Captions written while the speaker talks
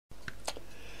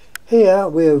Here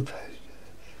we've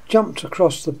jumped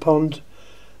across the pond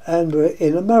and we're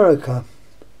in America.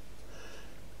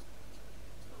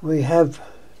 We have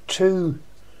two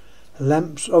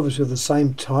lamps, obviously of the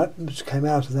same type, which came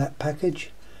out of that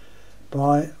package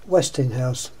by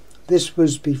Westinghouse. This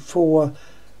was before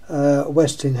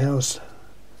Westinghouse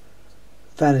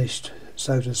vanished,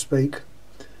 so to speak.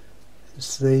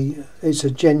 It's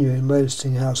a genuine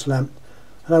Westinghouse lamp.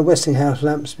 I know Westinghouse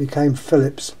lamps became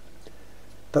Philips,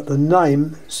 but the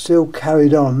name still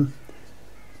carried on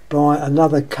by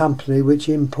another company which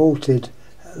imported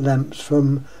lamps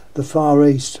from the Far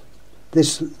East.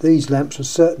 These lamps are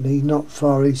certainly not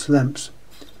Far East lamps,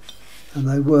 and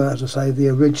they were, as I say, the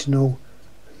original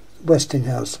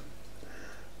Westinghouse.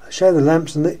 I'll show the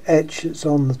lamps and the etch that's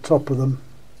on the top of them.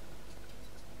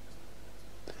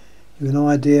 Give you an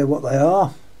idea what they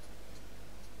are.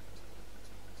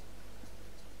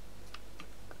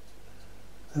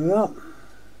 There we are.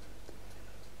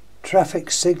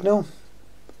 Traffic signal,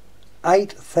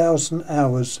 8,000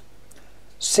 hours,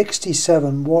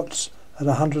 67 watts at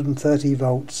 130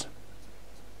 volts.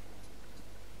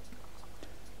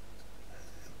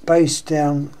 Base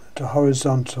down to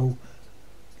horizontal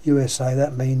USA,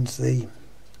 that means the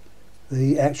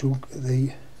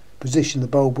position the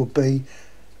bulb will be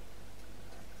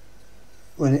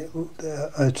when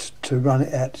it to run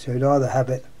it at. So you'd either have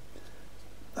it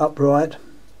upright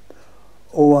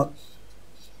or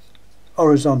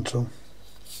horizontal.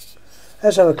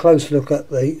 Let's have a close look at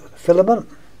the filament.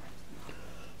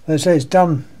 They say it's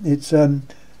done. It's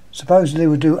supposedly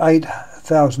will do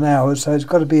 8,000 hours, so it's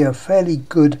got to be a fairly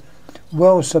good,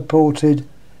 well supported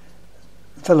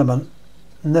filament.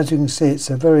 And as you can see, it's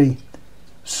a very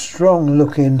strong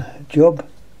looking job.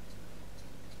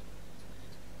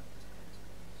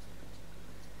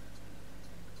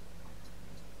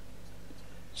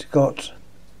 It's got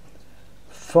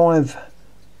 5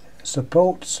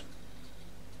 supports,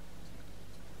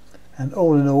 and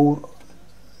all in all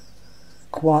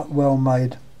quite well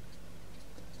made.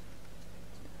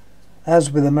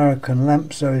 As with American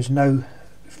lamps, there is no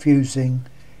fusing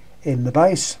in the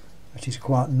base, which is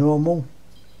quite normal.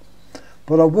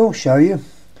 But I will show you.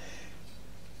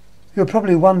 You're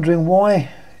probably wondering, why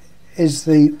is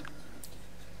the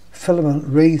filament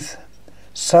wreath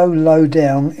so low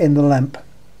down in the lamp?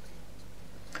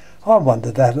 I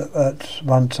wondered that at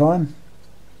one time.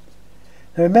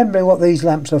 Now, remembering what these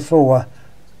lamps are for,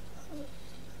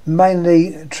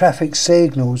 mainly traffic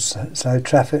signals, so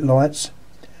traffic lights,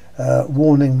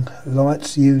 warning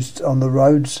lights used on the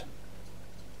roads,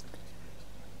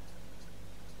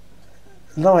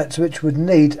 lights which would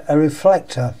need a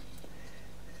reflector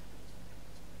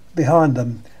behind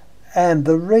them. And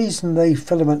the reason the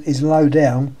filament is low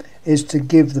down is to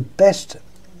give the best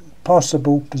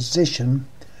possible position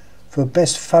for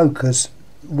best focus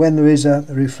when there is a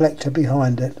reflector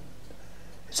behind it.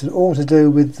 It's all to do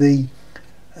with the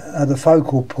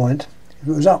focal point. If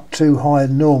it was up too high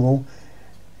and normal,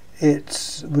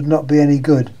 it would not be any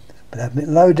good. But having it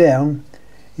low down,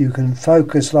 you can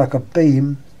focus like a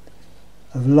beam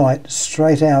of light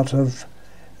straight out of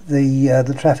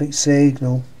the traffic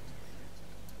signal.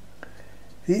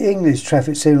 The English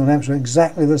traffic signal lamps are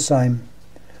exactly the same.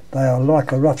 They are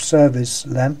like a rough service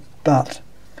lamp, but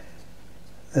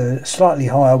slightly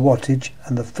higher wattage,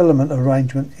 and the filament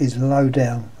arrangement is low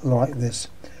down like this.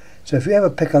 So if you ever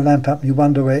pick a lamp up and you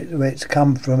wonder where it's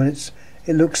come from, and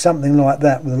it looks something like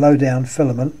that with a low down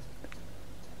filament,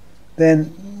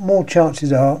 then more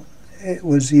chances are it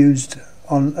was used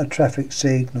on a traffic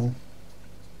signal.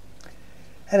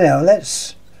 Anyhow,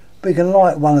 we can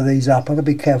light one of these up. I'm going to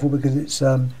be careful because it's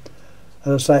as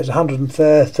I say, it's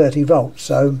 130 volts,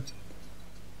 so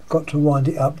I've got to wind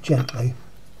it up gently.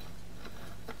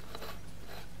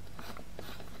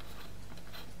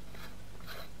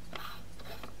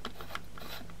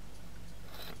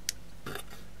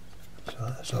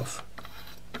 That's off.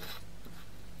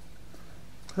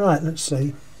 Right, let's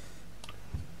see.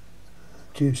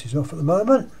 Juice is off at the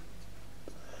moment.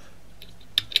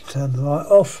 Turn the light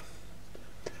off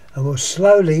and we'll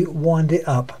slowly wind it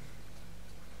up.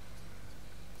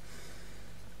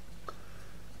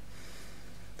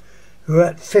 We're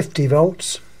at 50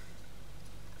 volts.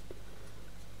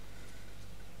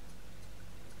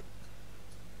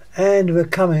 And we're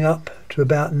coming up to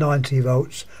about 90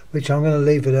 volts, which I'm going to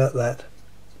leave it at that.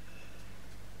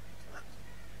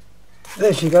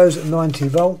 There she goes at 90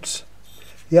 volts.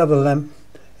 The other lamp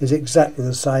is exactly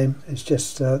the same. It's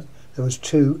just there was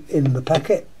 2 in the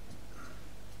packet.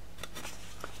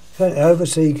 Turn it over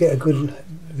so you get a good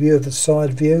view of the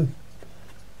side view.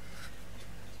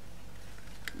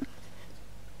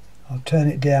 I'll turn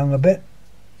it down a bit.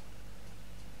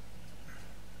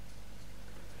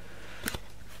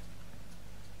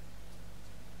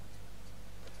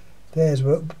 There's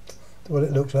what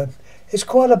it looks like. It's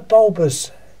quite a bulbous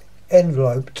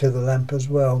envelope to the lamp as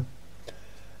well.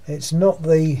 It's not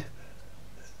the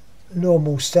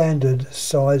normal standard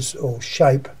size or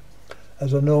shape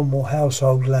as a normal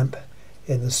household lamp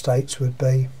in the States would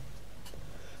be,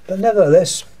 but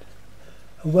nevertheless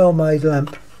a well-made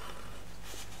lamp.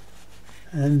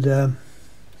 And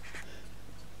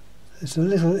it's a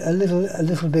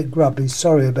little bit grubby,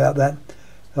 sorry about that.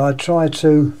 I try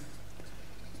to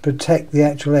protect the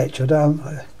actual etch. I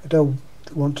don't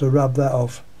want to rub that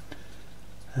off,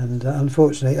 and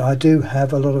unfortunately I do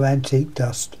have a lot of antique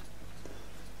dust.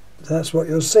 That's what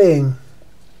you're seeing.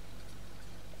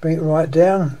 Bring it right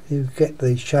down, you get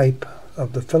the shape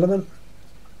of the filament,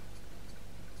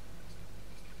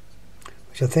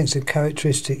 which I think is a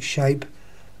characteristic shape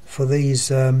for these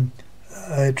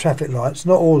traffic lights.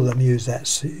 Not all of them use that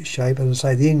shape. As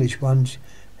I say, the English ones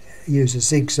use a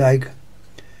zigzag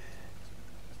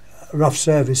rough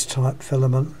service type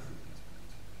filament.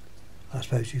 I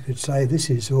suppose you could say this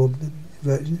is all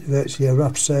virtually a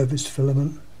rough service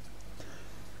filament.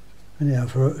 Anyhow,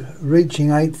 for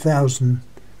reaching 8,000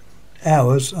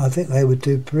 hours, I think they would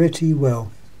do pretty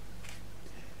well.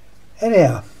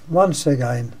 Anyhow, once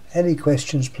again, any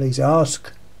questions please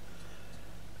ask.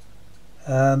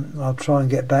 I'll try and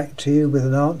get back to you with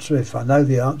an answer, if I know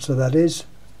the answer, that is.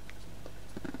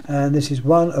 And this is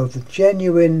one of the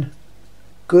genuine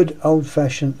good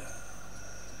old-fashioned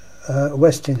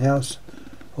Westinghouse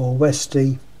or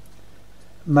Westy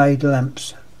made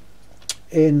lamps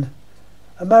in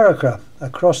America,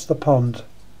 across the pond.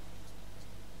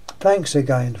 Thanks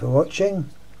again for watching.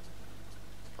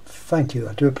 Thank you,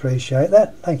 I do appreciate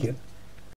that. Thank you.